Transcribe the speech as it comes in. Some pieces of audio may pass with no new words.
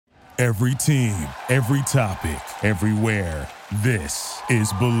Every team, every topic, everywhere. This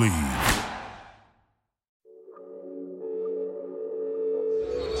is Believe.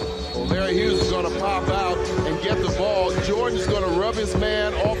 Well, Larry Hughes is going to pop out and get the ball. Jordan's going to rub his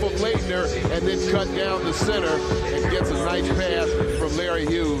man off of Leitner and then cut down the center and gets a nice pass from Larry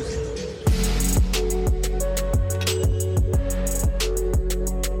Hughes.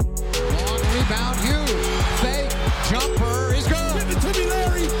 Long rebound, Hughes. Fake, jumper is good. Give it to me,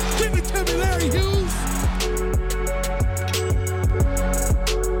 Larry. Give it to me, Larry Hughes.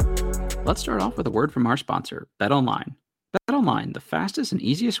 Let's start off with a word from our sponsor, BetOnline. BetOnline, the fastest and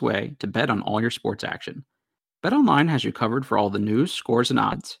easiest way to bet on all your sports action. BetOnline has you covered for all the news, scores, and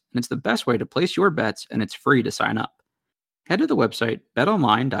odds, and it's the best way to place your bets, and it's free to sign up. Head to the website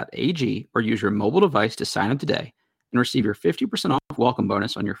betonline.ag or use your mobile device to sign up today and receive your 50% off welcome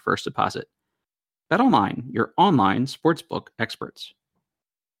bonus on your first deposit. BetOnline, your online sportsbook experts.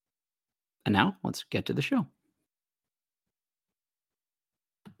 And now, let's get to the show.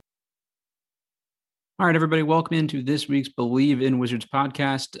 All right, everybody, welcome into this week's Believe in Wizards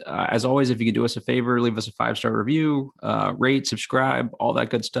podcast. As always, if you could do us a favor, leave us a 5-star review, rate, subscribe, all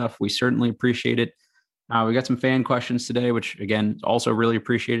that good stuff. We certainly appreciate it. We got some fan questions today, which, again, also really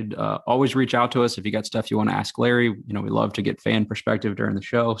appreciated. Always reach out to us if you got stuff you want to ask Larry. You know, we love to get fan perspective during the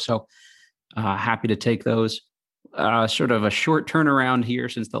show, so happy to take those. Sort of a short turnaround here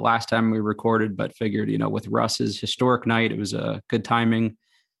since the last time we recorded, but figured, you know, with Russ's historic night, it was a good timing.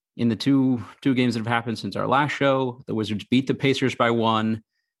 In the two games that have happened since our last show, the Wizards beat the Pacers by 1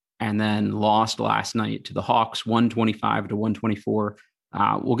 and then lost last night to the Hawks, 125-124.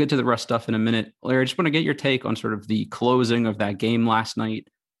 We'll get to the Russ stuff in a minute. Larry, I just want to get your take on sort of the closing of that game last night.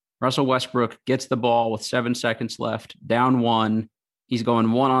 Russell Westbrook gets the ball with 7 seconds left, down 1. He's going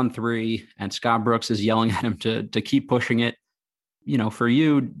 1-on-3, and Scott Brooks is yelling at him to keep pushing it. You know, for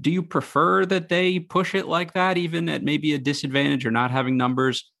you, do you prefer that they push it like that, even at maybe a disadvantage or not having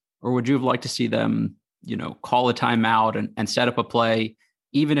numbers? Or would you have liked to see them, you know, call a timeout and set up a play,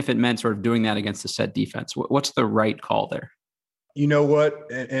 even if it meant sort of doing that against the set defense? What's the right call there? You know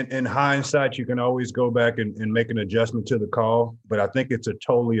what? In hindsight, you can always go back and make an adjustment to the call. But I think it's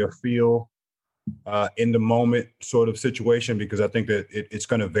totally a feel in the moment sort of situation, because I think that it's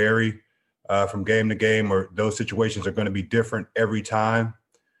going to vary from game to game, or those situations are going to be different every time.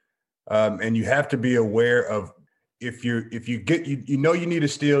 And you have to be aware of, if you get, you know, you need a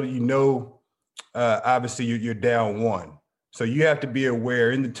steal, you know, obviously you're down 1. So you have to be aware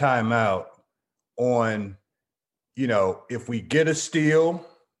in the timeout on, you know, if we get a steal,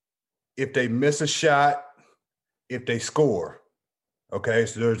 if they miss a shot, if they score. Okay,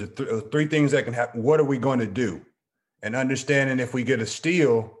 so there's three things that can happen. What are we going to do? And understanding, if we get a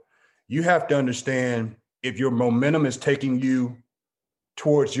steal, you have to understand, if your momentum is taking you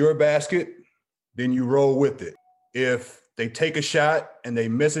towards your basket, then you roll with it. If they take a shot and they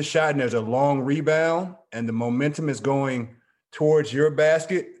miss a shot and there's a long rebound and the momentum is going towards your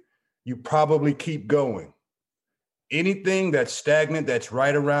basket, you probably keep going. Anything that's stagnant, that's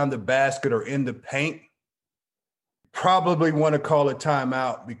right around the basket or in the paint, probably want to call a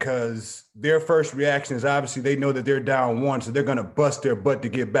timeout, because their first reaction is, obviously they know that they're down 1, so they're going to bust their butt to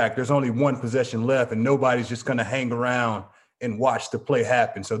get back. There's only 1 possession left, and nobody's just going to hang around and watch the play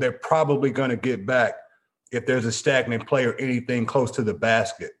happen. So they're probably going to get back if there's a stagnant play or anything close to the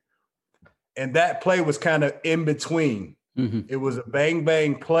basket. And that play was kind of in between. Mm-hmm. It was a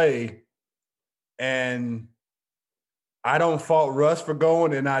bang-bang play, and I don't fault Russ for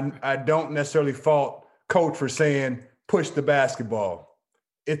going, and I don't necessarily fault Coach for saying, push the basketball.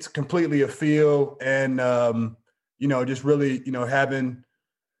 It's completely a feel, and, you know, just really, you know, having,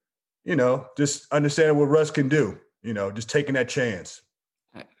 you know, just understanding what Russ can do, you know, just taking that chance.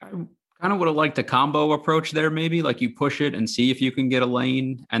 I kind of would have liked a combo approach there, maybe, like you push it and see if you can get a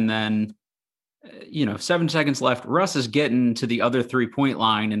lane, and then, you know, 7 seconds left, Russ is getting to the other 3-point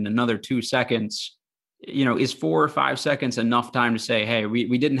line in another 2 seconds. You know, is 4 or 5 seconds enough time to say, hey,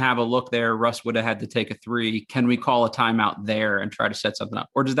 we didn't have a look there, Russ would have had to take a 3. Can we call a timeout there and try to set something up?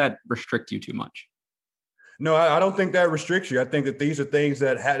 Or does that restrict you too much? No, I don't think that restricts you. I think that these are things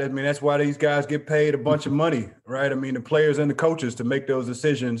that that's why these guys get paid a bunch of money, right? I mean, the players and the coaches, to make those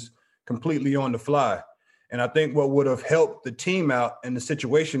decisions completely on the fly. And I think what would have helped the team out and the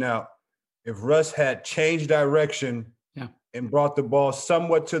situation out, if Russ had changed direction and brought the ball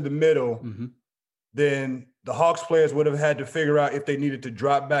somewhat to the middle, then the Hawks players would have had to figure out if they needed to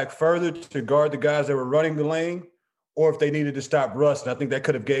drop back further to guard the guys that were running the lane, or if they needed to stop Russ. And I think that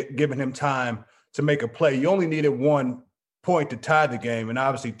could have given him time to make a play. You only needed 1 point to tie the game, and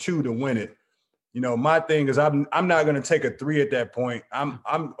obviously 2 to win it. My thing is I'm not going to take a three at that point. I'm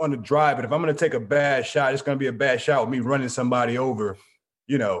on the drive, but if I'm going to take a bad shot, it's going to be a bad shot with me running somebody over,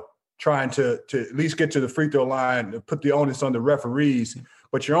 trying to at least get to the free throw line, put the onus on the referees,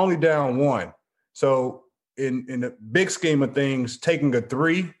 but you're only down one. So in the big scheme of things, taking a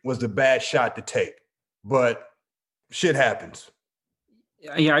three was the bad shot to take, but shit happens.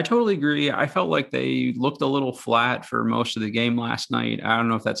 Yeah, I totally agree. I felt like they looked a little flat for most of the game last night. I don't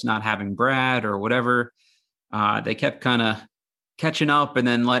know if that's not having Brad or whatever. They kept kind of catching up and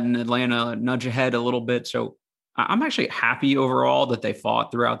then letting Atlanta nudge ahead a little bit. So I'm actually happy overall that they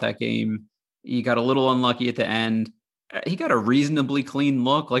fought throughout that game. He got a little unlucky at the end. He got a reasonably clean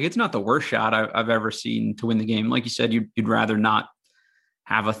look. Like, it's not the worst shot I've ever seen to win the game. Like you said, you'd rather not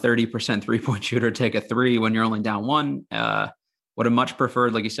have a 30% three-point shooter take a three when you're only down one. Would have much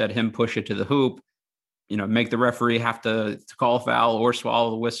preferred, like you said, him push it to the hoop, make the referee have to call a foul or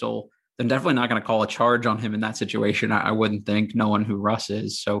swallow the whistle. They're definitely not going to call a charge on him in that situation. I wouldn't think, knowing who Russ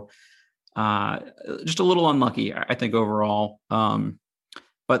is. So just a little unlucky, I think, overall.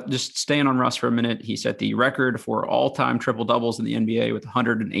 But just staying on Russ for a minute, he set the record for all-time triple doubles in the NBA with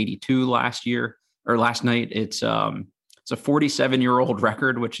 182 last night. It's a 47-year-old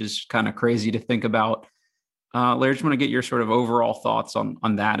record, which is kind of crazy to think about. Larry, I just want to get your sort of overall thoughts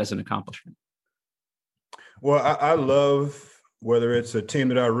on that as an accomplishment. Well, I love, whether it's a team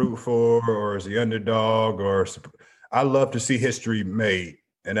that I root for or as the underdog, I love to see history made.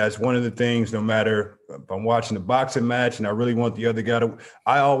 And that's one of the things, no matter if I'm watching a boxing match and I really want the other guy to,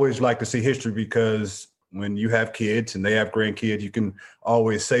 I always like to see history, because when you have kids and they have grandkids, you can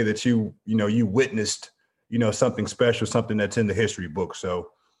always say that you witnessed, something special, something that's in the history book. So,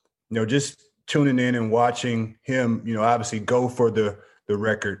 just tuning in and watching him, obviously go for the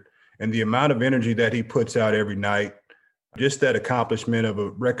record, and the amount of energy that he puts out every night, just that accomplishment of a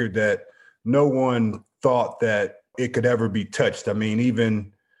record that no one thought that it could ever be touched. I mean,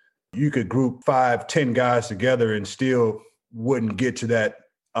 even you could group 5-10 guys together and still wouldn't get to that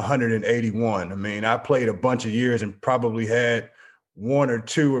 181. I mean, I played a bunch of years and probably had one or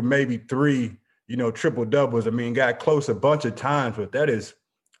two or maybe three, triple doubles. I mean, got close a bunch of times, but that is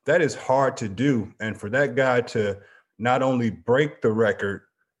hard to do. And for that guy to not only break the record,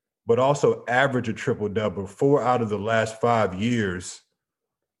 but also average a triple double 4 out of the last 5 years,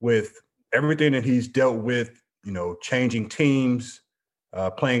 with everything that he's dealt with, changing teams,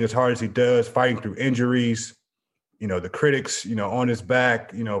 playing as hard as he does, fighting through injuries, the critics, on his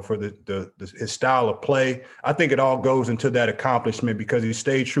back, for his style of play. I think it all goes into that accomplishment because he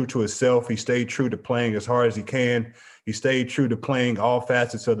stayed true to himself. He stayed true to playing as hard as he can. He stayed true to playing all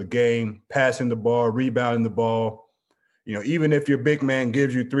facets of the game, passing the ball, rebounding the ball. Even if your big man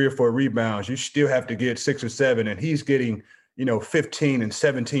gives you 3 or 4 rebounds, you still have to get 6 or 7, and he's getting, 15 and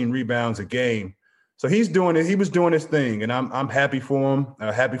 17 rebounds a game. So he's doing it. He was doing his thing, and I'm happy for him.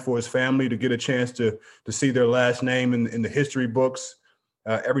 Happy for his family to get a chance to see their last name in the history books.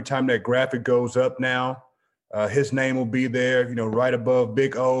 Every time that graphic goes up now, his name will be there, right above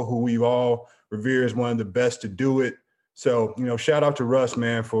Big O, who we all revere as one of the best to do it. So, shout out to Russ,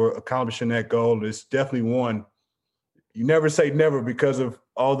 man, for accomplishing that goal. It's definitely one. You never say never because of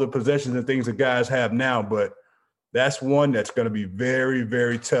all the possessions and things that guys have now, but that's one that's going to be very,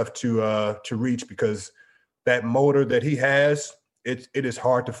 very tough to reach, because that motor that he has, it is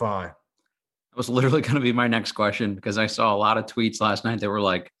hard to find. That was literally going to be my next question, because I saw a lot of tweets last night that were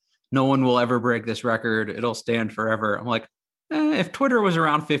like, no one will ever break this record. It'll stand forever. I'm like, if Twitter was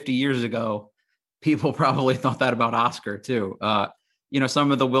around 50 years ago, people probably thought that about Oscar too.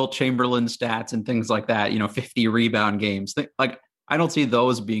 Some of the Wilt Chamberlain stats and things like that, 50 rebound games. Like, I don't see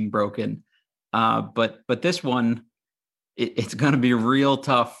those being broken. But this one, it's going to be real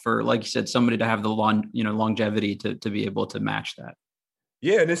tough for, like you said, somebody to have the longevity to be able to match that.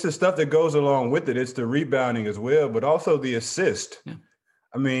 Yeah, and it's the stuff that goes along with it. It's the rebounding as well, but also the assist. Yeah.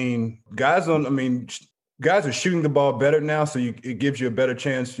 I mean, guys are shooting the ball better now, so it gives you a better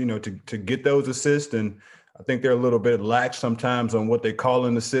chance, to get those assists. And I think they're a little bit lax sometimes on what they call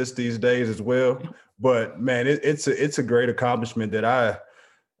an assist these days as well. But man, it's a great accomplishment that I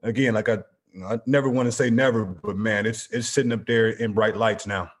never want to say never, but man, it's sitting up there in bright lights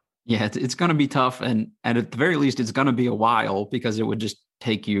now. Yeah, it's going to be tough, and at the very least, it's going to be a while, because it would just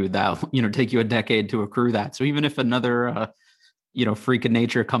take you a decade to accrue that. So even if another freak of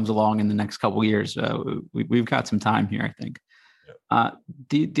nature comes along in the next couple of years, we've got some time here, I think. Yep.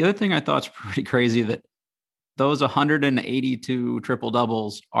 The other thing I thought is pretty crazy, that those 182 triple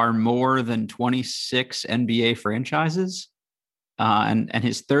doubles are more than 26 NBA franchises. And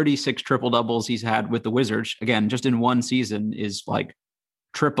his 36 triple doubles he's had with the Wizards, again, just in one season, is like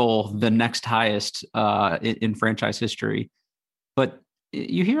triple the next highest in franchise history. But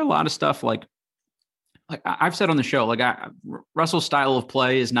you hear a lot of stuff like I've said on the show, Russell's style of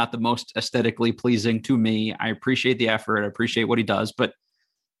play is not the most aesthetically pleasing to me. I appreciate the effort. I appreciate what he does. But,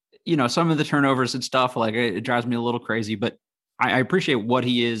 some of the turnovers and stuff, it drives me a little crazy. But I appreciate what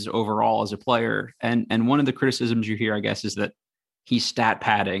he is overall as a player. And one of the criticisms you hear, I guess, is that he's stat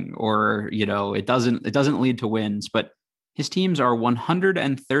padding or, it doesn't lead to wins. But his teams are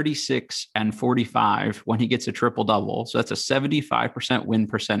 136-45 when he gets a triple double. So that's a 75% win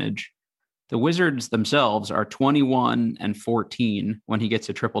percentage. The Wizards themselves are 21-14 when he gets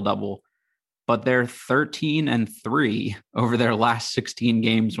a triple double, but they're 13-3 over their last 16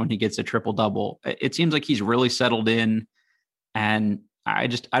 games when he gets a triple double. It seems like he's really settled in. And I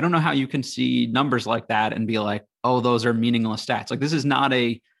don't know how you can see numbers like that and be like, oh, those are meaningless stats. This is not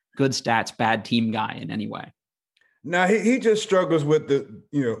a good stats, bad team guy in any way. Now he just struggles with the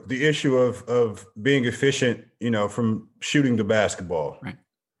issue of being efficient, from shooting the basketball. Right.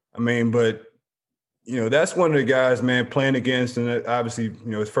 But that's one of the guys, man, playing against, and obviously,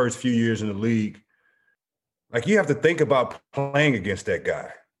 his first few years in the league, you have to think about playing against that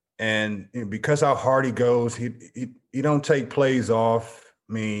guy. And because how hard he goes, he don't take plays off.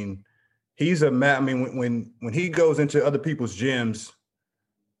 He's a man. When he goes into other people's gyms,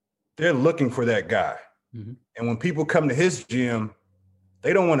 they're looking for that guy. Mm-hmm. And when people come to his gym,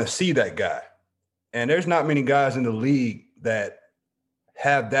 they don't want to see that guy. And there's not many guys in the league that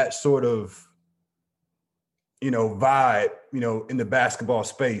have that sort of, vibe, in the basketball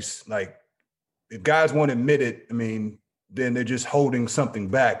space. If guys won't admit it, then they're just holding something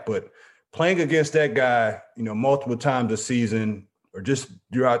back. But playing against that guy, multiple times a season or just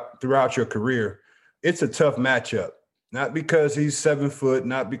throughout your career, it's a tough matchup. Not because he's 7 foot,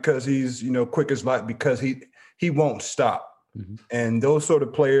 not because he's, quick as light, because he won't stop. Mm-hmm. And those sort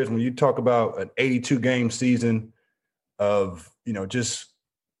of players, when you talk about an 82-game season of, just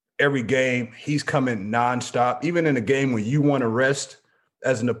every game, he's coming nonstop. Even in a game where you want to rest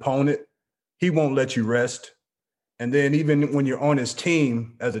as an opponent, he won't let you rest. And then even when you're on his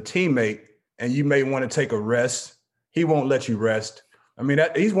team as a teammate and you may want to take a rest, he won't let you rest.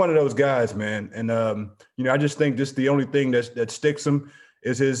 He's one of those guys, man. And, I just think just the only thing that sticks him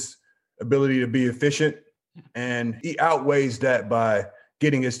is his ability to be efficient. And he outweighs that by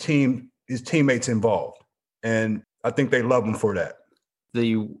getting his teammates involved. And I think they love him for that.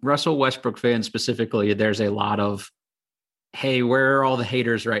 The Russell Westbrook fans specifically, there's a lot of, hey, where are all the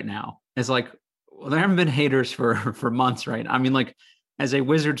haters right now? It's well, there haven't been haters for months, right? As a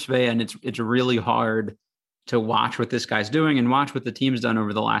Wizards fan, it's really hard to watch what this guy's doing and watch what the team's done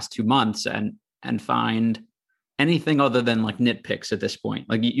over the last 2 months and find anything other than nitpicks at this point.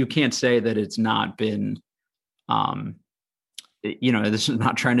 You can't say that it's not been, this is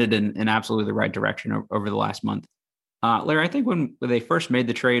not trended in absolutely the right direction over the last month. Larry, I think when they first made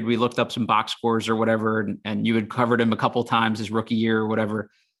the trade, we looked up some box scores or whatever, and you had covered him a couple times his rookie year or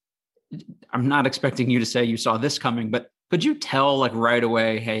whatever. I'm not expecting you to say you saw this coming, but could you tell right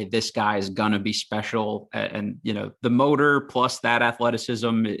away, hey, this guy is going to be special? And, the motor plus that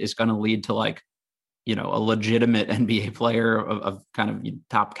athleticism is going to lead to a legitimate NBA player of kind of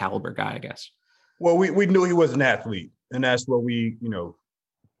top caliber guy, I guess. Well, we knew he was an athlete, and that's what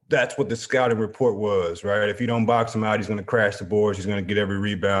that's what the scouting report was, right? If you don't box him out, he's going to crash the boards. He's going to get every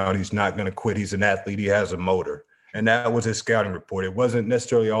rebound. He's not going to quit. He's an athlete. He has a motor. And that was his scouting report. It wasn't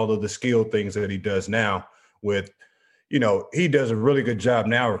necessarily all of the skill things that he does now with, he does a really good job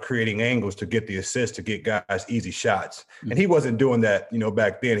now of creating angles to get the assist, to get guys easy shots. And he wasn't doing that,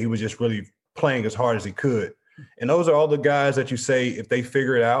 back then. He was just really playing as hard as he could. And those are all the guys that you say, if they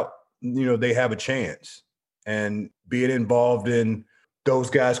figure it out, they have a chance. And being involved in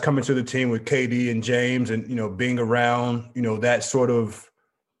those guys coming to the team with KD and James and, being around, that sort of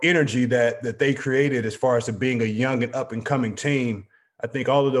energy that they created as far as being a young and up and coming team. I think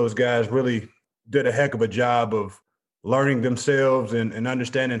all of those guys really did a heck of a job of learning themselves and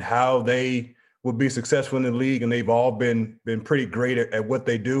understanding how they will be successful in the league. And they've all been pretty great at what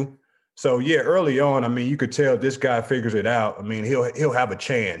they do. So yeah, early on, you could tell this guy figures it out. He'll have a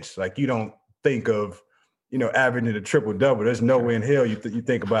chance. You don't think of, averaging a triple-double. There's no way in hell you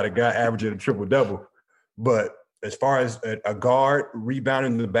think about a guy averaging a triple-double. But as far as a guard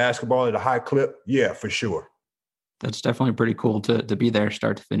rebounding the basketball at a high clip, yeah, for sure. That's definitely pretty cool to be there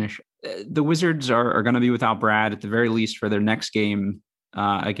start to finish. The Wizards are going to be without Brad at the very least for their next game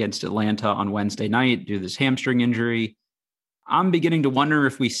against Atlanta on Wednesday night due to this hamstring injury. I'm beginning to wonder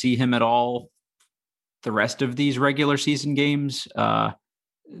if we see him at all the rest of these regular season games.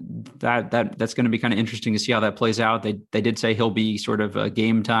 that's going to be kind of interesting to see how that plays out. They did say he'll be sort of a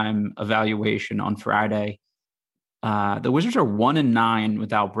game time evaluation on Friday. The Wizards are 1-9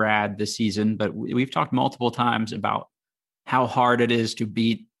 without Brad this season, but we've talked multiple times about how hard it is to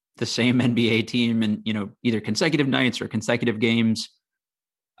beat the same NBA team in, either consecutive nights or consecutive games.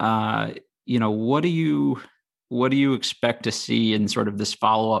 What do you expect to see in sort of this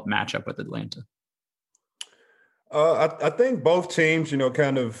follow-up matchup with Atlanta? I think both teams,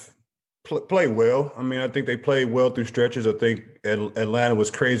 kind of play well. I mean, I think they played well through stretches. I think Atlanta was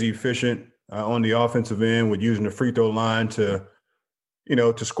crazy efficient on the offensive end with using the free throw line to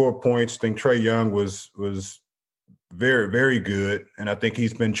score points. I think Trae Young was very, very good. And I think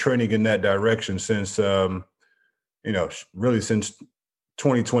he's been trending in that direction since, really since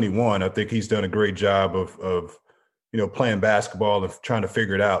 2021. I think he's done a great job of playing basketball and trying to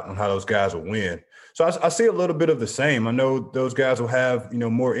figure it out on how those guys will win. So I see a little bit of the same. I know those guys will have,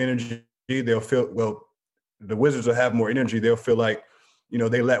 more energy. They'll feel, the Wizards will have more energy. They'll feel like,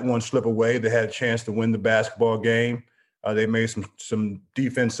 they let one slip away. They had a chance to win the basketball game. They made some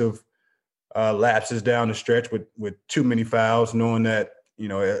defensive lapses down the stretch with too many fouls, knowing that,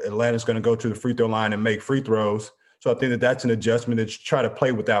 Atlanta's going to go to the free throw line and make free throws. So I think that's an adjustment to try to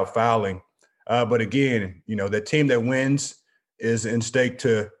play without fouling. But again, the team that wins is in stake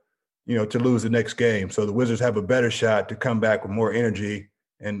to lose the next game. So the Wizards have a better shot to come back with more energy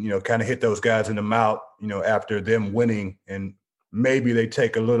and, kind of hit those guys in the mouth, after them winning. And maybe they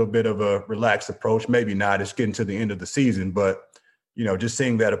take a little bit of a relaxed approach. Maybe not. It's getting to the end of the season. But, just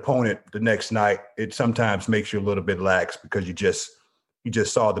seeing that opponent the next night, it sometimes makes you a little bit lax because you just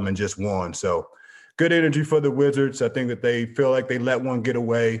saw them and just won. So good energy for the Wizards. I think that they feel like they let one get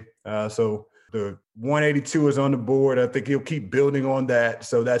away. So the 182 is on the board. I think he'll keep building on that.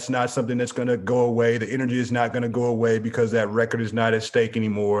 So that's not something that's going to go away. The energy is not going to go away because that record is not at stake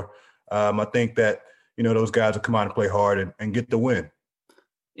anymore. I think that, those guys will come out and play hard and get the win.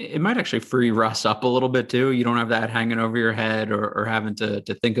 It might actually free Russ up a little bit too. You don't have that hanging over your head or having to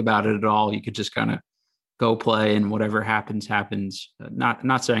think about it at all. You could just kind of go play and whatever happens.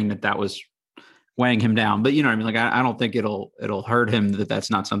 Not saying that was weighing him down, but you know what I mean? Like, I don't think it'll hurt him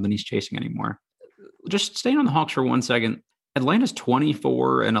that's not something he's chasing anymore. Just staying on the Hawks for 1 second. Atlanta's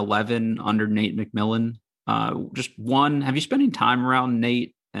 24-11 under Nate McMillan. Have you spent any time around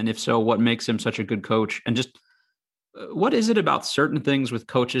Nate? And if so, what makes him such a good coach? And just what is it about certain things with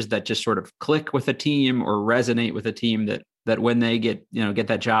coaches that just sort of click with a team or resonate with a team that when they get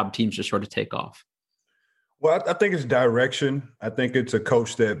that job, teams just sort of take off? Well, I think it's direction. I think it's a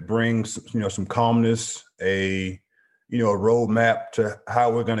coach that brings, some calmness, a roadmap to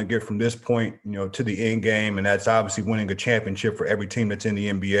how we're going to get from this point, to the end game. And that's obviously winning a championship for every team that's in the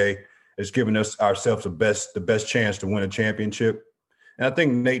NBA. It's giving ourselves the best chance to win a championship. And I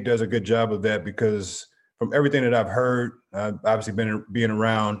think Nate does a good job of that because from everything that I've heard, I've obviously being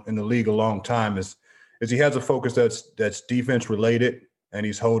around in the league a long time, is he has a focus that's defense related and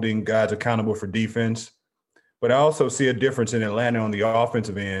he's holding guys accountable for defense. But I also see a difference in Atlanta on the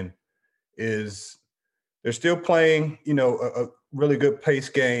offensive end is they're still playing, a really good pace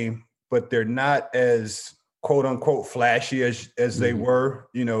game, but they're not as quote unquote flashy as they were,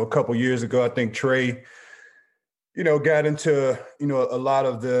 a couple years ago. I think Trae, got into, a lot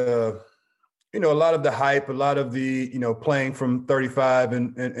of the hype, a lot of the, playing from 35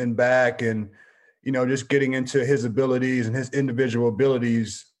 and back and, just getting into his abilities and his individual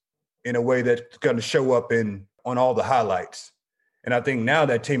abilities in a way that's going to show up on all the highlights. And I think now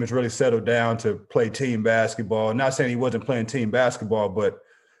that team has really settled down to play team basketball. Not saying he wasn't playing team basketball, but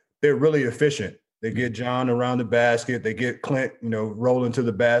they're really efficient. They get John around the basket. They get Clint, rolling to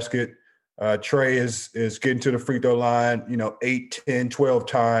the basket. Trae is getting to the free throw line, 8, 10, 12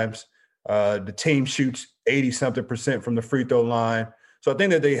 times. The team shoots 80-something% from the free throw line. So I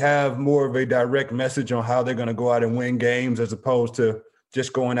think that they have more of a direct message on how they're going to go out and win games as opposed to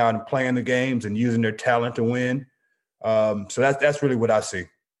just going out and playing the games and using their talent to win. So that's really what I see.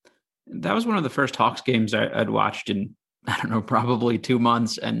 That was one of the first Hawks games I'd watched in, probably 2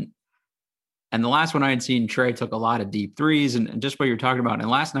 months. And the last one I had seen, Trae took a lot of deep threes and just what you're talking about.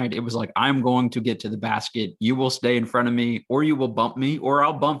 And last night it was like, I'm going to get to the basket. You will stay in front of me or you will bump me or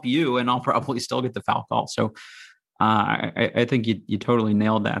I'll bump you and I'll probably still get the foul call. So I think you totally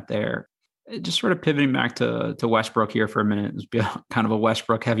nailed that there. Just sort of pivoting back to Westbrook here for a minute. It's been kind of a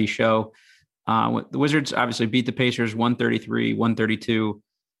Westbrook heavy show. The Wizards obviously beat the Pacers 133-132,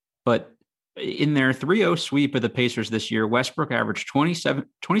 but in their 3-0 sweep of the Pacers this year, Westbrook averaged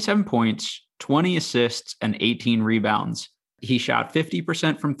 27 points, 20 assists, and 18 rebounds. he shot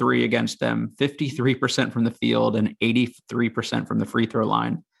 50% from three against them, 53% from the field, and 83% from the free throw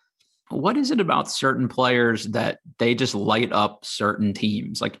line. What is it about certain players that they just light up certain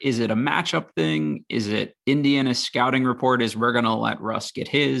teams? Like, is it a matchup thing? Is it Indiana's scouting report is we're going to let Russ get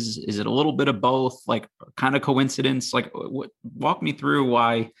his? Is it a little bit of both? Like, kind of coincidence? Like, walk me through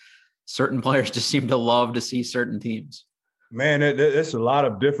why certain players just seem to love to see certain teams. Man, there's a lot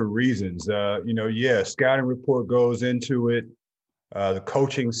of different reasons. Scouting report goes into it. The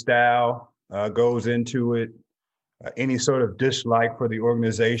coaching style goes into it. Any sort of dislike for the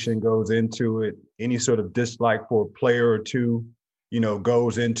organization goes into it. Any sort of dislike for a player or two,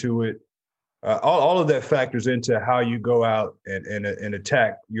 goes into it. All of that factors into how you go out and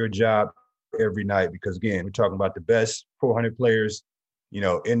attack your job every night. Because again, we're talking about the best 400 players,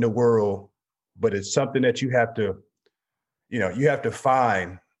 in the world. But it's something that you have to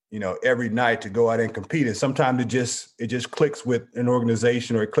find, every night to go out and compete. And sometimes it just clicks with an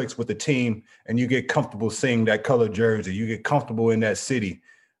organization or it clicks with a team, and you get comfortable seeing that color jersey. You get comfortable in that city.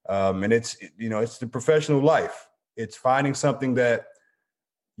 And it's the professional life. It's finding something that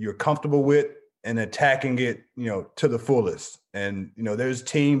you're comfortable with and attacking it, to the fullest. And, there's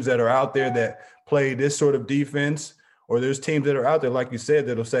teams that are out there that play this sort of defense, or there's teams that are out there, like you said,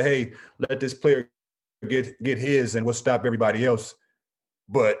 that'll say, hey, let this player get his and we'll stop everybody else.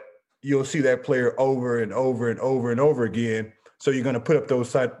 But you'll see that player over and over and over and over again. So you're going to put up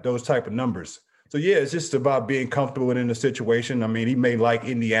those type of numbers. So, yeah, it's just about being comfortable in the situation. I mean, he may like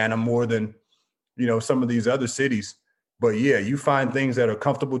Indiana more than, some of these other cities. But, yeah, you find things that are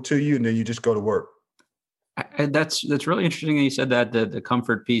comfortable to you, and then you just go to work. And that's really interesting that you said that, the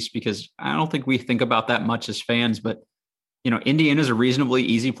comfort piece, because I don't think we think about that much as fans. But, Indiana is a reasonably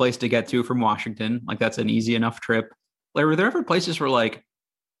easy place to get to from Washington. Like, that's an easy enough trip. Like, were there ever places where, like,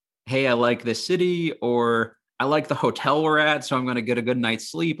 hey, I like this city, or I like the hotel we're at, so I'm going to get a good night's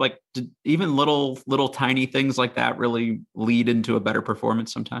sleep? Like, did even little tiny things like that really lead into a better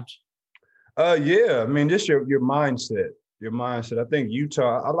performance sometimes? Yeah. I mean, just your mindset. I think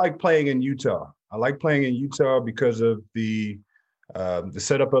Utah, I like playing in Utah. Because of the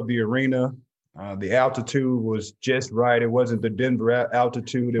setup of the arena. The altitude was just right. It wasn't the Denver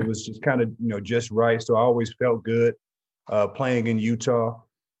altitude. It was just kind of, just right. So I always felt good playing in Utah.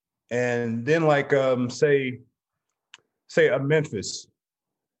 And then say a Memphis.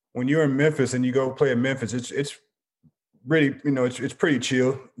 When you're in Memphis and you go play in Memphis, it's really, it's pretty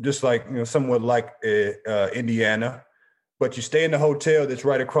chill, just like, somewhat like Indiana. But you stay in the hotel that's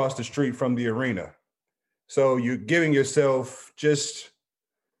right across the street from the arena. So you're giving yourself just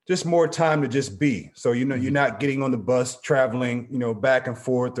more time to just be. So, you're not getting on the bus traveling, back and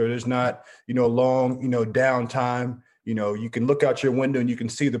forth, or there's not, long, downtime. You can look out your window and you can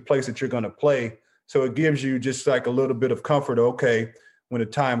see the place that you're going to play. So it gives you just like a little bit of comfort. Okay, when the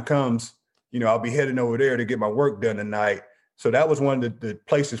time comes, I'll be heading over there to get my work done tonight. So that was one of the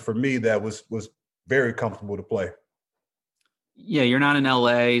places for me that was very comfortable to play. Yeah, you're not in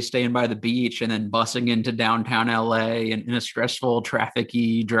LA staying by the beach and then busing into downtown LA and in a stressful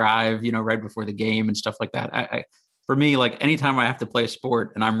traffic-y drive, right before the game and stuff like that. For me, like, anytime I have to play a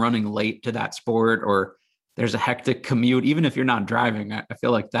sport and I'm running late to that sport, or there's a hectic commute, even if you're not driving, I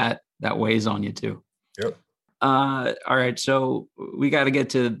feel like that weighs on you too. Yep. All right. So we got to get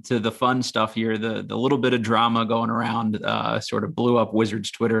to the fun stuff here. The little bit of drama going around sort of blew up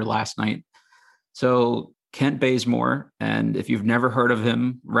Wizards Twitter last night. So Kent Bazemore, and if you've never heard of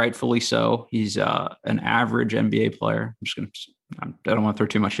him, rightfully so, he's an average NBA player. I don't want to throw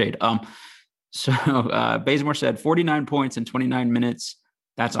too much shade. So Bazemore said 49 points in 29 minutes.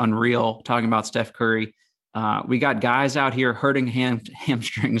 That's unreal. Talking about Steph Curry. We got guys out here hurting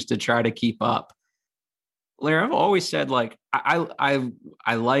hamstrings to try to keep up. Larry, I've always said, like,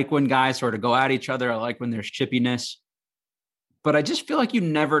 I like when guys sort of go at each other. I like when there's chippiness. But I just feel like you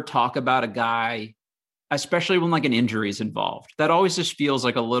never talk about a guy, especially when like an injury is involved. That always just feels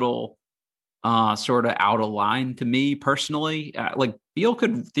like a little sort of out of line to me personally. Like, Beal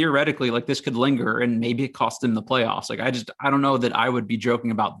could theoretically, like, this could linger and maybe it cost him the playoffs. Like, I don't know that I would be joking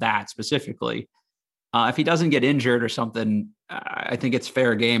about that specifically. If he doesn't get injured or something, I think it's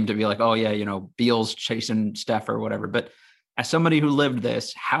fair game to be like, oh yeah, Beal's chasing Steph or whatever. But as somebody who lived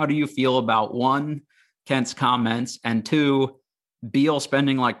this, how do you feel about, one, Kent's comments, and two, Beal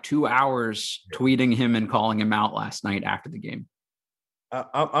spending like 2 hours tweeting him and calling him out last night after the game?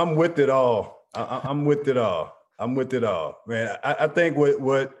 I'm with it all. I'm with it all. Man, I think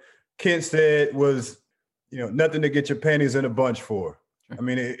what Kent said was, nothing to get your panties in a bunch for. Sure. I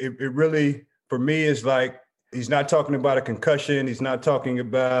mean, it really, for me, is like, he's not talking about a concussion. He's not talking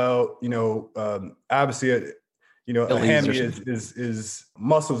about, obviously, a hammy is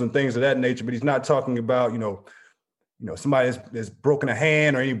muscles and things of that nature, but he's not talking about, somebody that's broken a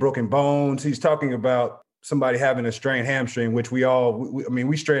hand or any broken bones. He's talking about somebody having a strained hamstring, which we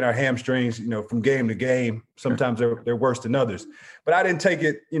strain our hamstrings, from game to game. Sometimes they're worse than others. But I didn't take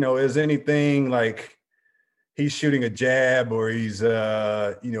it, as anything like he's shooting a jab or he's,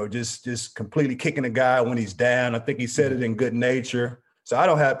 just completely kicking a guy when he's down. I think he said it in good nature. So I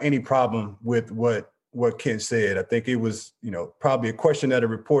don't have any problem with what Kent said. I think it was, probably a question that a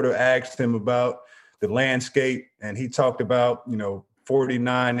reporter asked him about the landscape. And he talked about,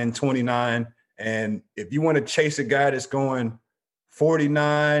 49 and 29. And if you want to chase a guy that's going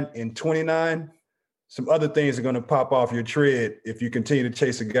 49 and 29, some other things are going to pop off your tread if you continue to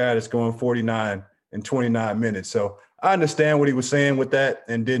chase a guy that's going 49 and 29 minutes. So I understand what he was saying with that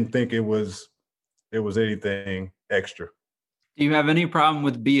and didn't think it was anything extra. Do you have any problem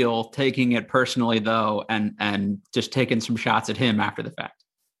with Beal taking it personally, though, and just taking some shots at him after the fact?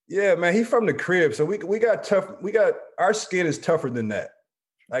 Yeah, man, he's from the crib. So we got tough. Our skin is tougher than that.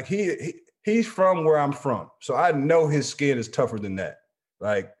 Like he's from where I'm from. So I know his skin is tougher than that.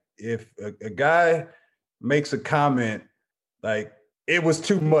 Like if a guy makes a comment, like it was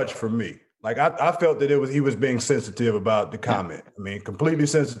too much for me. Like I felt that he was being sensitive about the comment. I mean, completely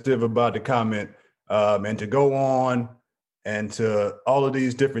sensitive about the comment. And to go on and to all of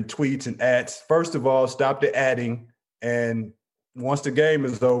these different tweets and ads. First of all, stop the adding. And once the game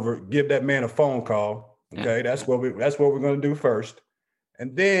is over, give that man a phone call. Okay, yeah. That's what we're going to do first.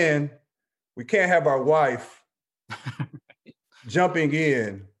 And then we can't have our wife jumping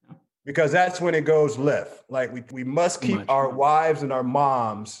in because that's when it goes left. Like we must keep our wives and our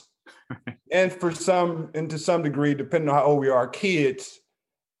moms and to some degree, depending on how old we are, kids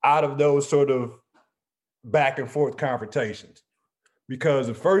out of those sort of back and forth confrontations. Because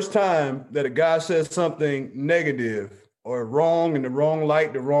the first time that a guy says something negative or wrong in the wrong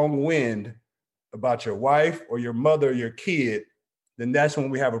light, the wrong wind about your wife or your mother or your kid, then that's when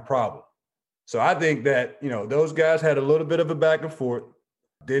we have a problem. So I think that, those guys had a little bit of a back and forth,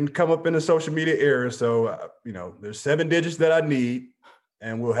 didn't come up in the social media era. So, there's 7 digits that I need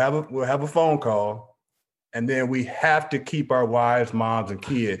and we'll have a phone call. And then we have to keep our wives, moms, and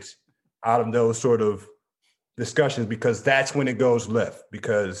kids out of those sort of discussions because that's when it goes left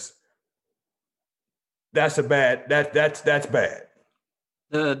because that's bad.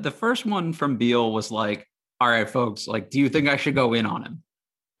 The first one from Beal was like, all right, folks, like, do you think I should go in on him?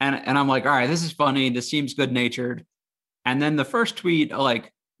 And I'm like, all right, this is funny. This seems good-natured. And then the first tweet,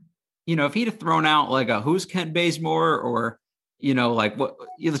 like, if he'd have thrown out like who's Kent Bazemore or, like what,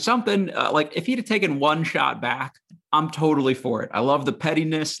 something like if he'd have taken one shot back, I'm totally for it. I love the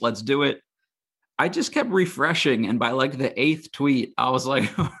pettiness. Let's do it. I just kept refreshing. And by like the 8th tweet, I was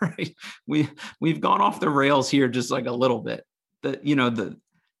like, all right, we've gone off the rails here just like a little bit.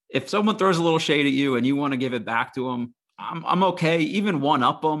 If someone throws a little shade at you and you want to give it back to them, I'm okay. Even one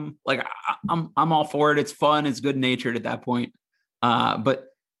up them. Like I'm all for it. It's fun. It's good natured at that point. But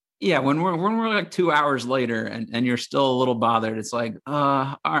yeah, when we're like 2 hours later and you're still a little bothered, it's like,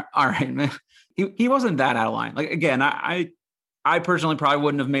 all right, man, he wasn't that out of line. Like, again, I personally probably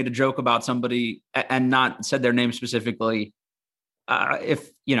wouldn't have made a joke about somebody and not said their name specifically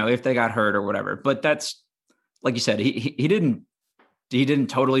if they got hurt or whatever. But that's, like you said, he didn't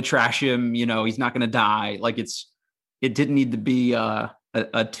totally trash him. He's not going to die. Like it didn't need to be a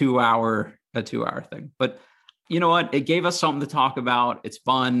 2 hour thing. But you know what? It gave us something to talk about. It's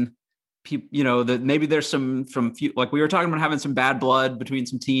fun. That maybe there's some like we were talking about having some bad blood between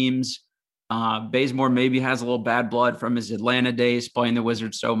some teams. Bazemore maybe has a little bad blood from his Atlanta days playing the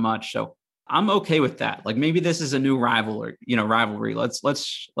Wizards so much. So I'm okay with that. Like maybe this is a new rivalry.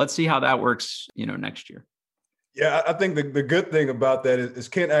 Let's see how that works, next year. Yeah, I think the good thing about that is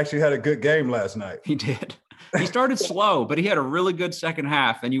Kent actually had a good game last night. He did. He started slow, but he had a really good second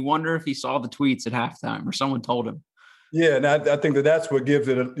half. And you wonder if he saw the tweets at halftime or someone told him. Yeah, and I think that's what gives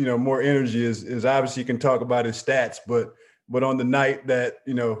it more energy is obviously you can talk about his stats, but on the night that,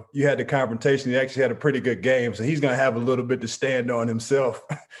 you had the confrontation, he actually had a pretty good game. So he's going to have a little bit to stand on himself,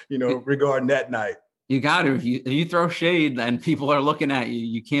 regarding that night. You got to, if you throw shade and people are looking at you,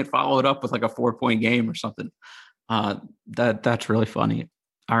 you can't follow it up with like a 4-point game or something. That's really funny.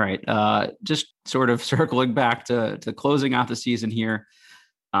 All right. Just sort of circling back to closing out the season here.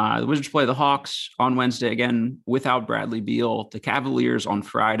 The Wizards play the Hawks on Wednesday again without Bradley Beal, the Cavaliers on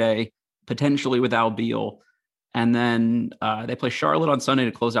Friday, potentially without Beal. And then they play Charlotte on Sunday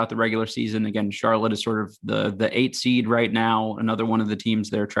to close out the regular season. Again, Charlotte is sort of the 8 seed right now. Another one of the teams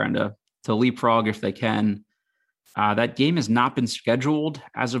they're trying to leapfrog if they can. That game has not been scheduled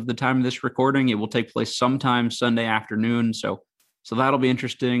as of the time of this recording. It will take place sometime Sunday afternoon. So that'll be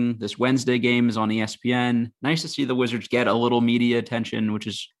interesting. This Wednesday game is on ESPN. Nice to see the Wizards get a little media attention, which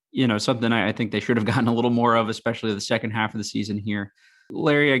is, something I think they should have gotten a little more of, especially the second half of the season here.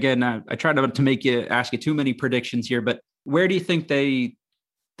 Larry, again, I tried to make you ask you too many predictions here, but where do you think they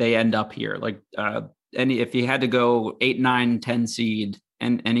end up here? Like, if you had to go 8, 9, 10 seed,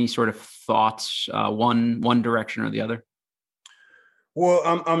 and any sort of thoughts, one direction or the other? Well,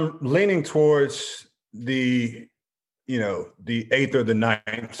 I'm leaning towards the 8th or the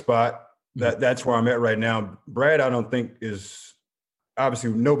 9th spot. That's where I'm at right now. Brad, I don't think is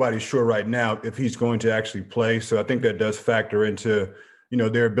obviously nobody's sure right now if he's going to actually play. So I think that does factor into,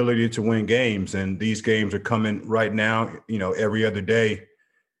 their ability to win games. And these games are coming right now, every other day.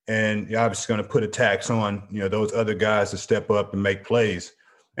 And you're obviously going to put a tax on, those other guys to step up and make plays.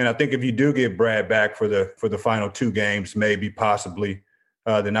 And I think if you do get Brad back for the final 2 games, maybe possibly,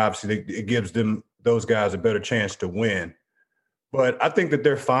 then obviously it gives those guys a better chance to win. But I think that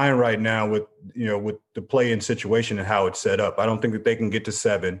they're fine right now with the play-in situation and how it's set up. I don't think that they can get to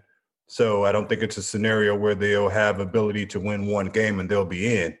 7. So I don't think it's a scenario where they'll have ability to win 1 game and they'll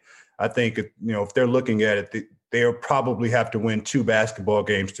be in. I think, if they're looking at it, they'll probably have to win 2 basketball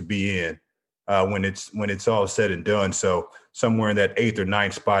games to be in when it's all said and done. So somewhere in that 8th or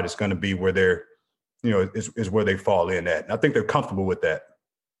 9th spot is going to be where they're, is where they fall in at. And I think they're comfortable with that.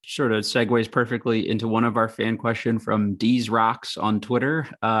 Sort of segues perfectly into one of our fan question from D's Rocks on Twitter.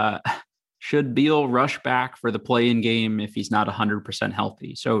 Should Beal rush back for the play-in game if he's not 100%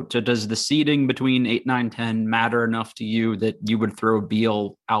 healthy? So does the seeding between 8, 9, 10 matter enough to you that you would throw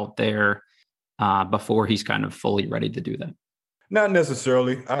Beal out there before he's kind of fully ready to do that? Not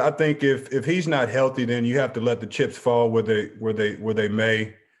necessarily. I think if he's not healthy, then you have to let the chips fall where they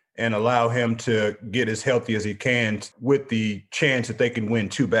may, and allow him to get as healthy as he can with the chance that they can win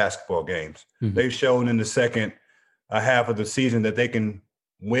 2 basketball games. Mm-hmm. They've shown in the second half of the season that they can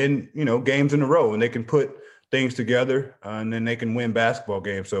win, games in a row, and they can put things together and then they can win basketball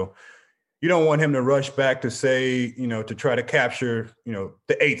games. So you don't want him to rush back to say, to try to capture, the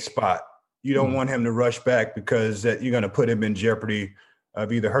 8th spot. You don't want him to rush back because that you're going to put him in jeopardy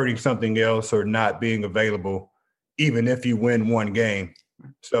of either hurting something else or not being available, even if you win 1 game.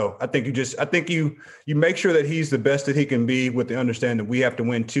 So I think you make sure that he's the best that he can be, with the understanding that we have to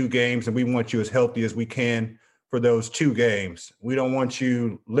win 2 games and we want you as healthy as we can for those 2 games. We don't want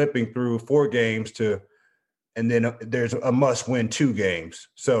you limping through 4 games and then there's a must win 2 games.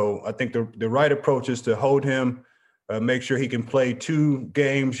 So I think the right approach is to hold him, make sure he can play 2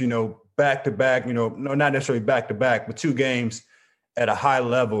 games, back to back, no, not necessarily back to back, but 2 games at a high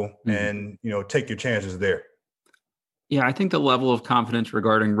level, and, take your chances there. Yeah, I think the level of confidence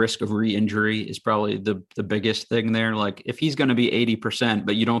regarding risk of re-injury is probably the biggest thing there. Like, if he's going to be 80%,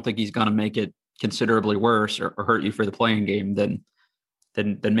 but you don't think he's going to make it considerably worse or hurt you for the playing game, then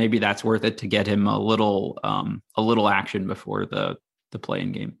maybe that's worth it to get him a little action before the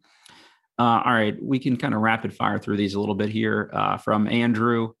playing game. All right, we can kind of rapid fire through these a little bit here. From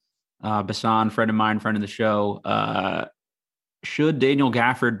Andrew Bassan, friend of mine, friend of the show. Should Daniel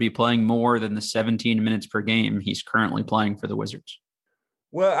Gafford be playing more than the 17 minutes per game he's currently playing for the Wizards?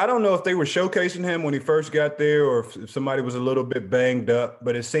 Well, I don't know if they were showcasing him when he first got there or if somebody was a little bit banged up,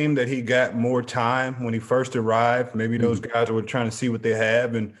 but it seemed that he got more time when he first arrived. Maybe those guys were trying to see what they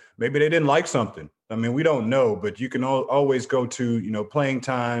have, and maybe they didn't like something. I mean, we don't know, but you can always go to, playing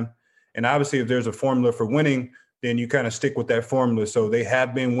time. And obviously if there's a formula for winning, then you kind of stick with that formula. So they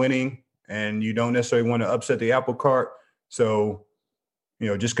have been winning, and you don't necessarily want to upset the apple cart. So,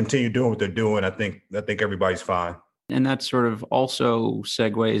 just continue doing what they're doing. I think everybody's fine. And that sort of also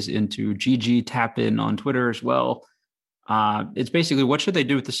segues into GG Tap In on Twitter as well. It's basically, what should they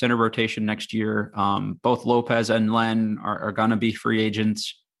do with the center rotation next year? Both Lopez and Len are going to be free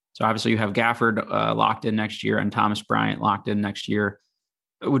agents. So obviously you have Gafford locked in next year and Thomas Bryant locked in next year.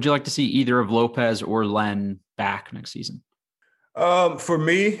 Would you like to see either of Lopez or Len back next season? For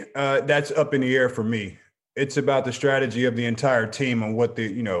me, that's up in the air for me. It's about the strategy of the entire team and what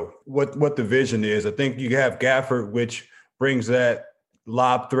what the vision is. I think you have Gafford, which brings that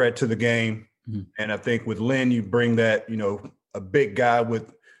lob threat to the game. Mm-hmm. And I think with Len, you bring that, a big guy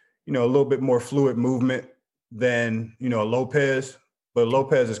with, a little bit more fluid movement than, Lopez. But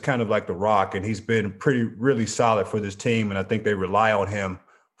Lopez is kind of like the rock, and he's been really solid for this team. And I think they rely on him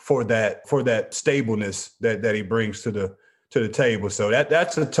for that stableness that he brings to the table. So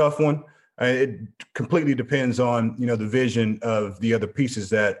that's a tough one. It completely depends on, the vision of the other pieces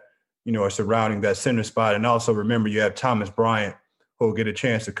that, are surrounding that center spot. And also remember, you have Thomas Bryant, who will get a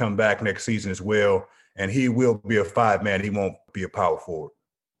chance to come back next season as well. and he will be a 5-man. He won't be a power forward.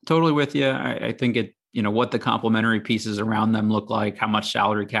 Totally with you. I think what the complementary pieces around them look like, how much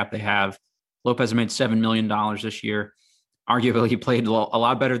salary cap they have. Lopez made $7 million this year. Arguably, he played a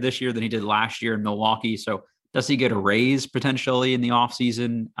lot better this year than he did last year in Milwaukee. So does he get a raise potentially in the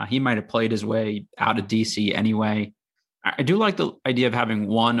offseason? He might have played his way out of DC anyway. I do like the idea of having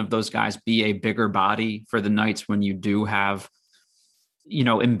one of those guys be a bigger body for the nights when you do have,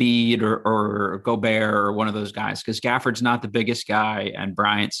 Embiid or Gobert or one of those guys, because Gafford's not the biggest guy and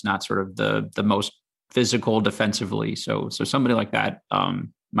Bryant's not sort of the most physical defensively. So somebody like that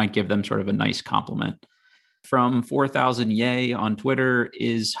might give them sort of a nice compliment. From 4,000 Yay on Twitter,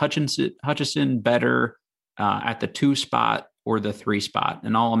 is Hutchison better at the 2 spot or the 3 spot?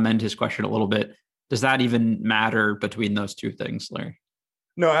 And I'll amend his question a little bit. Does that even matter between those two things, Larry?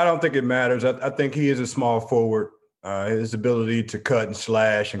 No, I don't think it matters. I think he is a small forward. His ability to cut and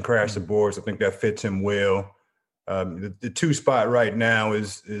slash and crash the boards, I think that fits him well. The 2 spot right now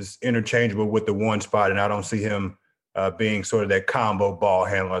is interchangeable with the 1 spot, and I don't see him being sort of that combo ball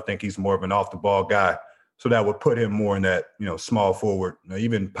handler. I think he's more of an off-the-ball guy. So that would put him more in that, small forward,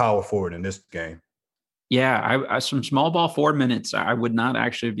 even power forward in this game. Yeah, I some small ball 4 minutes, I would not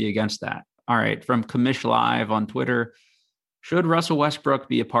actually be against that. All right, from Commish Live on Twitter, should Russell Westbrook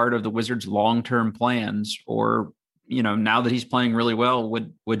be a part of the Wizards' long-term plans? Or, now that he's playing really well,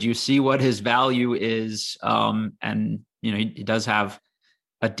 would you see what his value is? And, he does have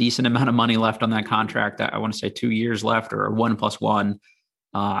a decent amount of money left on that contract. I want to say 2 years left, or 1+1.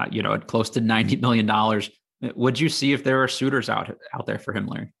 At close to $90 million. Would you see if there are suitors out there for him,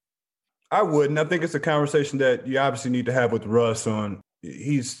 Larry? I wouldn't. I think it's a conversation that you obviously need to have with Russ on.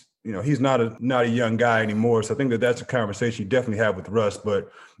 He's not a young guy anymore. So I think that's a conversation you definitely have with Russ. But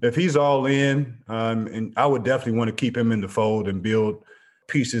if he's all in, and I would definitely want to keep him in the fold and build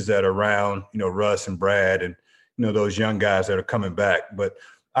pieces that are around, Russ and Brad and, those young guys that are coming back. But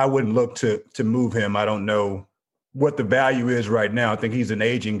I wouldn't look to move him. I don't know what the value is right now. I think he's an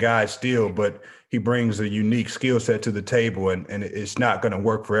aging guy still, but he brings a unique skill set to the table, and it's not going to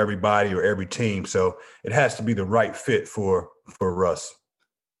work for everybody or every team. So it has to be the right fit for Russ.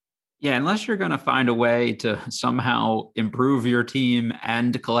 Yeah, unless you're going to find a way to somehow improve your team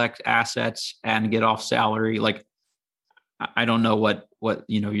and collect assets and get off salary. Like, I don't know what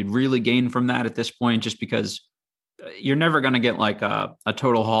you'd really gain from that at this point, just because you're never going to get like a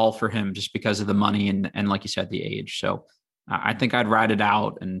total haul for him just because of the money and like you said, the age. So I think I'd ride it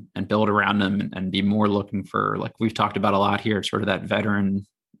out and build around him and be more looking for, like we've talked about a lot here, sort of that veteran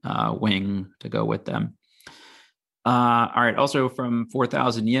wing to go with them. All right. Also from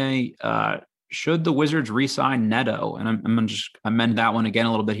 4,000 Yay, should the Wizards re-sign Neto? And I'm going to just amend that one again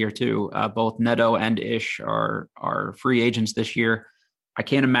a little bit here too. Both Neto and Ish are free agents this year. I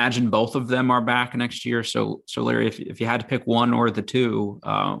can't imagine both of them are back next year. So Larry, if you had to pick one or the two,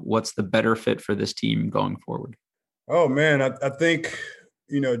 what's the better fit for this team going forward? Oh, man, I think,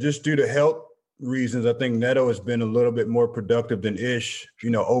 just due to health reasons, I think Neto has been a little bit more productive than Ish,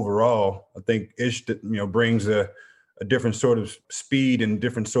 overall. I think Ish, brings a different sort of speed and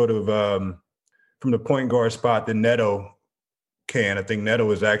different sort of from the point guard spot than Neto can. I think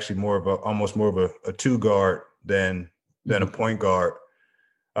Neto is actually almost more of a 2 guard than a point guard.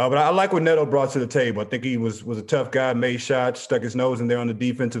 But I like what Neto brought to the table. I think he was a tough guy, made shots, stuck his nose in there on the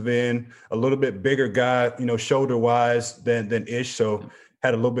defensive end, a little bit bigger guy, shoulder-wise than Ish. So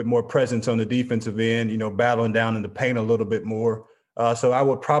had a little bit more presence on the defensive end, battling down in the paint a little bit more. So I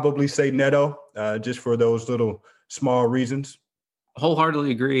would probably say Neto, just for those little small reasons.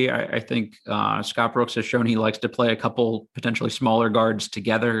 Wholeheartedly agree. I think Scott Brooks has shown he likes to play a couple potentially smaller guards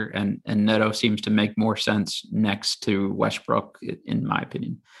together, and Neto seems to make more sense next to Westbrook, in my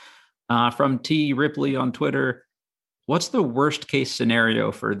opinion. From T. Ripley on Twitter, what's the worst case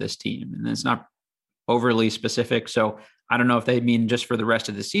scenario for this team? And it's not overly specific, so I don't know if they mean just for the rest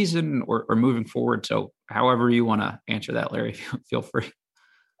of the season or moving forward. So however you want to answer that, Larry, feel free.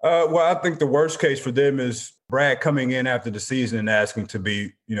 Well, I think the worst case for them is Brad coming in after the season and asking to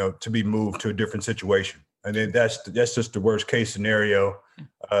be moved to a different situation. And then that's just the worst case scenario.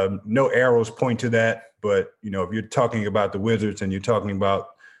 No arrows point to that, but if you're talking about the Wizards and you're talking about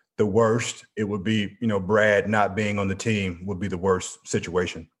the worst, it would be, Brad not being on the team would be the worst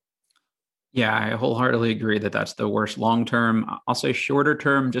situation. Yeah, I wholeheartedly agree that that's the worst long term. I'll say shorter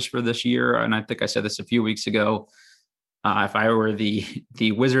term just for this year. And I think I said this a few weeks ago. If I were the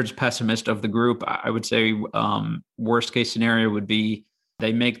Wizards pessimist of the group, I would say worst case scenario would be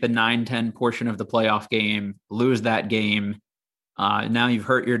they make the 9-10 portion of the playoff game, lose that game. Now you've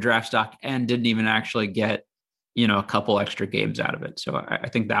hurt your draft stock and didn't even actually get, a couple extra games out of it. So I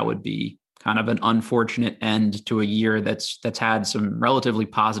think that would be kind of an unfortunate end to a year that's had some relatively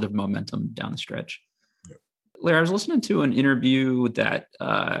positive momentum down the stretch. Yep. Larry, I was listening to an interview that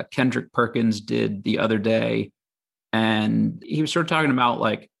Kendrick Perkins did the other day, and he was sort of talking about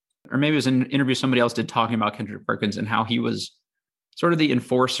or maybe it was an interview somebody else did talking about Kendrick Perkins and how he was sort of the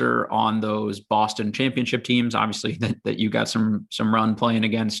enforcer on those Boston championship teams, obviously that you got some run playing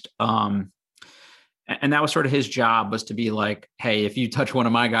against. And that was sort of his job, was to be like, hey, if you touch one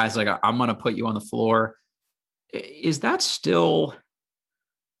of my guys, I'm going to put you on the floor. Is that still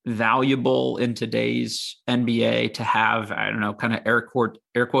valuable in today's NBA to have, I don't know, kind of air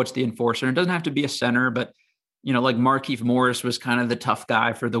quotes, the enforcer? It doesn't have to be a center, but, like Markieff Morris was kind of the tough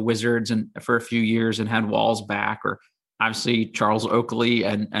guy for the Wizards and for a few years and had Walls back, or obviously Charles Oakley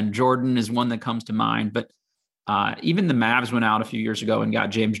and Jordan is one that comes to mind. But even the Mavs went out a few years ago and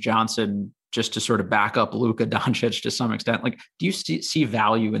got James Johnson just to sort of back up Luka Doncic to some extent. Do you see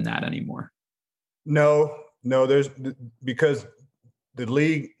value in that anymore? No, because the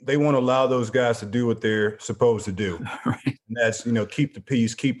league, they won't allow those guys to do what they're supposed to do. Right. And that's, keep the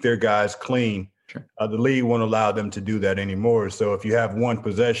peace, keep their guys clean. Sure. The league won't allow them to do that anymore. So if you have one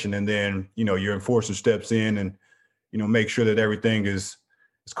possession and then, your enforcer steps in and, make sure that everything is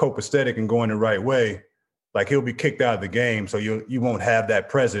copacetic and going the right way, he'll be kicked out of the game. So you won't have that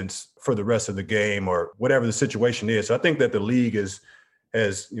presence for the rest of the game or whatever the situation is. So I think that the league has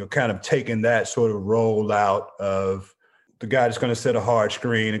kind of taken that sort of role out of the guy that's going to set a hard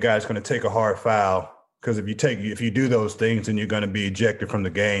screen, the guy that's going to take a hard foul. Because if you do those things, then you're going to be ejected from the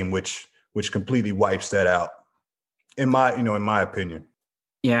game, which completely wipes that out, in my opinion.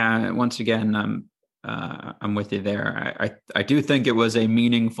 Yeah. Once again, I'm with you there. I do think it was a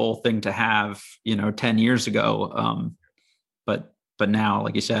meaningful thing to have, 10 years ago. But now,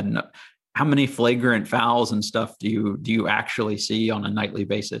 like you said, how many flagrant fouls and stuff do you actually see on a nightly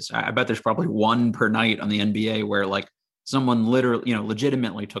basis? I bet there's probably one per night on the NBA where someone literally,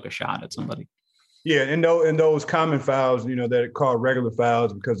 legitimately took a shot at somebody. Yeah. And those common fouls, that are called regular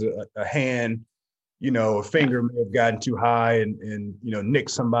fouls because a hand, a finger may have gotten too high and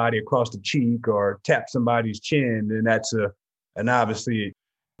nicked somebody across the cheek or tapped somebody's chin. And that's and obviously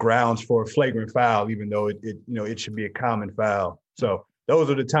grounds for a flagrant foul, even though it should be a common foul. So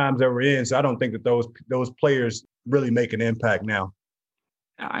those are the times that we're in. So I don't think that those players really make an impact now.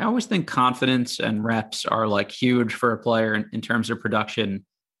 I always think confidence and reps are huge for a player in terms of production.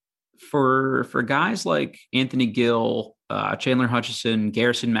 For guys like Anthony Gill, Chandler Hutchison,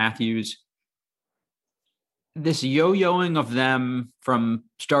 Garrison Matthews, this yo-yoing of them from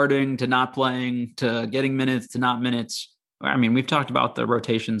starting to not playing to getting minutes to not minutes. I mean, we've talked about the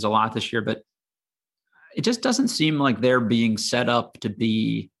rotations a lot this year, but it just doesn't seem like they're being set up to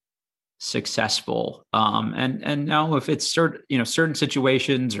be successful. And now if it's certain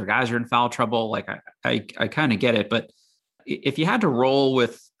situations or guys are in foul trouble, I kind of get it. But if you had to roll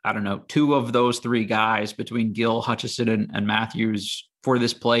with, I don't know, two of those three guys between Gill, Hutchison, and Matthews for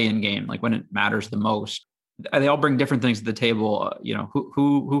this play-in game, when it matters the most, they all bring different things to the table.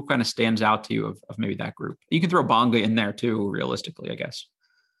 Who kind of stands out to you of maybe that group? You can throw Bonga in there too, realistically, I guess.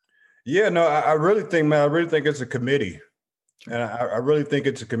 Yeah, no, I really think it's a committee. And I really think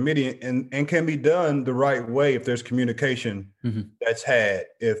it's a committee and can be done the right way if there's communication that's had.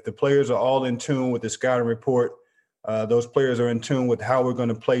 If the players are all in tune with the scouting report, those players are in tune with how we're going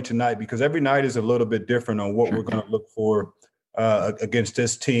to play tonight, because every night is a little bit different on what we're going to look for against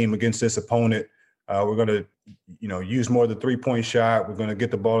this team, against this opponent. We're going to, use more of the three-point shot. We're going to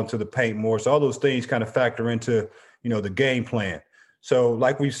get the ball into the paint more. So all those things kind of factor into, the game plan. So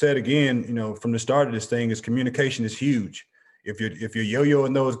like we said, again, from the start of this thing, is communication is huge. If you're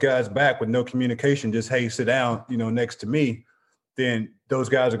yo-yoing those guys back with no communication, just, hey, sit down, next to me, then those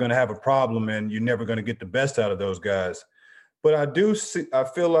guys are going to have a problem and you're never going to get the best out of those guys. But I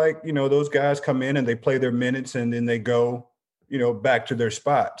feel like, those guys come in and they play their minutes and then they go, back to their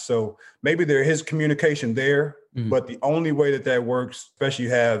spot. So maybe there is communication there, but the only way that works, especially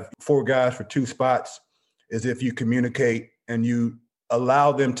you have four guys for two spots, is if you communicate and you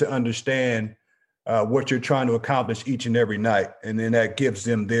allow them to understand what you're trying to accomplish each and every night. And then that gives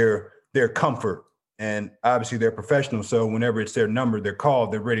them their comfort. And obviously they're professionals. So whenever it's their number, they're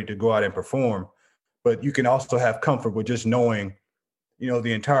called, they're ready to go out and perform. But you can also have comfort with just knowing,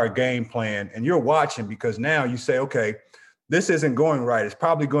 the entire game plan. And you're watching because now you say, okay, this isn't going right. It's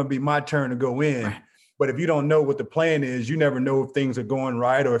probably going to be my turn to go in. Right. But if you don't know what the plan is, you never know if things are going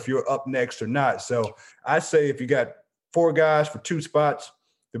right or if you're up next or not. So I say if you got four guys for two spots,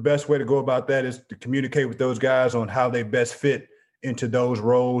 the best way to go about that is to communicate with those guys on how they best fit into those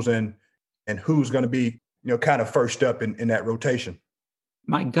roles and who's going to be, kind of first up in that rotation.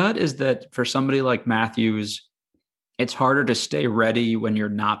 My gut is that for somebody like Matthews, it's harder to stay ready when you're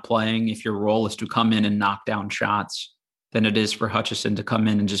not playing if your role is to come in and knock down shots than it is for Hutchison to come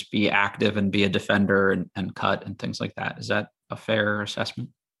in and just be active and be a defender and cut and things like that. Is that a fair assessment?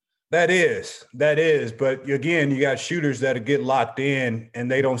 That is. But again, you got shooters that get locked in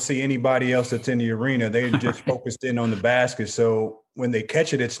and they don't see anybody else that's in the arena. They're just focused in on the basket. So when they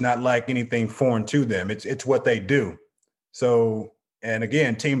catch it, it's not like anything foreign to them. It's what they do. So, and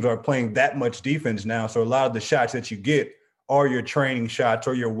again, teams are playing that much defense now. So a lot of the shots that you get are your training shots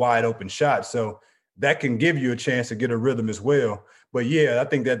or your wide open shots. So that can give you a chance to get a rhythm as well. But yeah, I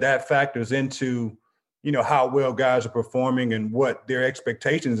think that factors into, how well guys are performing and what their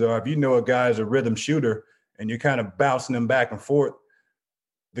expectations are. If you know a guy's a rhythm shooter and you're kind of bouncing them back and forth,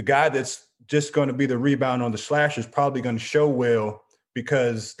 the guy that's just going to be the rebound on the slash is probably going to show well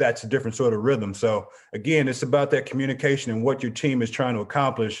because that's a different sort of rhythm. So again, it's about that communication and what your team is trying to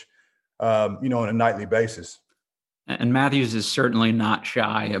accomplish, on a nightly basis. And Matthews is certainly not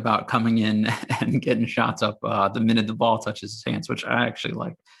shy about coming in and getting shots up the minute the ball touches his hands, which I actually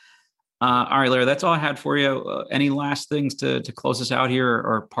like. All right, Larry, that's all I had for you. Any last things to close us out here,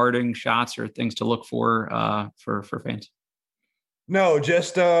 or parting shots or things to look for fans? No,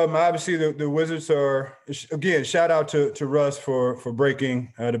 just obviously the Wizards are, again, shout out to Russ for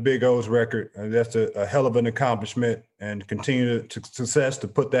breaking the Big O's record. That's a hell of an accomplishment, and continue to success to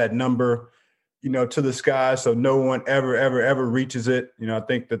put that number, to the sky so no one ever reaches it. I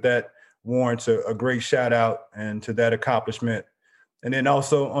think that warrants a great shout out and to that accomplishment. And then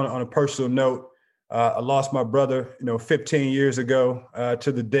also on a personal note, I lost my brother, 15 years ago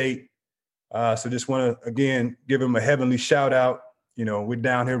to the date. So just want to, again, give him a heavenly shout out. We're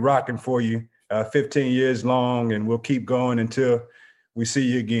down here rocking for you 15 years long, and we'll keep going until we see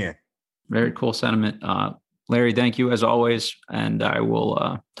you again. Very cool sentiment. Larry, thank you as always. And I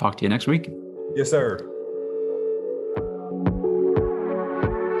will talk to you next week. Yes, sir.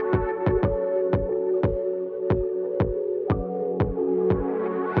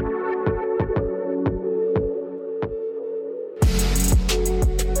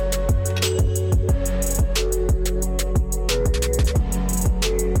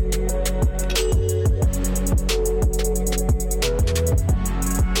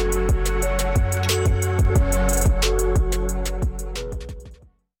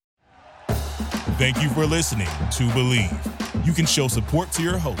 Thank you for listening to Believe. You can show support to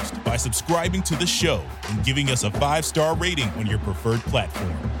your host by subscribing to the show and giving us a 5-star rating on your preferred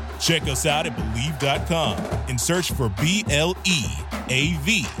platform. Check us out at Believe.com and search for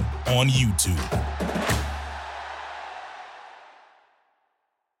BLEAV on YouTube.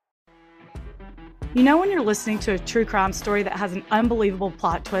 When you're listening to a true crime story that has an unbelievable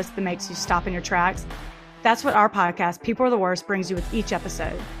plot twist that makes you stop in your tracks? That's what our podcast, People Are the Worst, brings you with each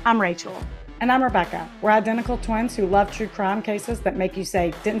episode. I'm Rachel. And I'm Rebecca. We're identical twins who love true crime cases that make you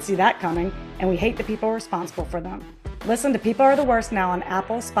say, didn't see that coming, and we hate the people responsible for them. Listen to People Are the Worst now on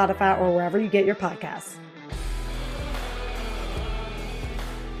Apple, Spotify, or wherever you get your podcasts.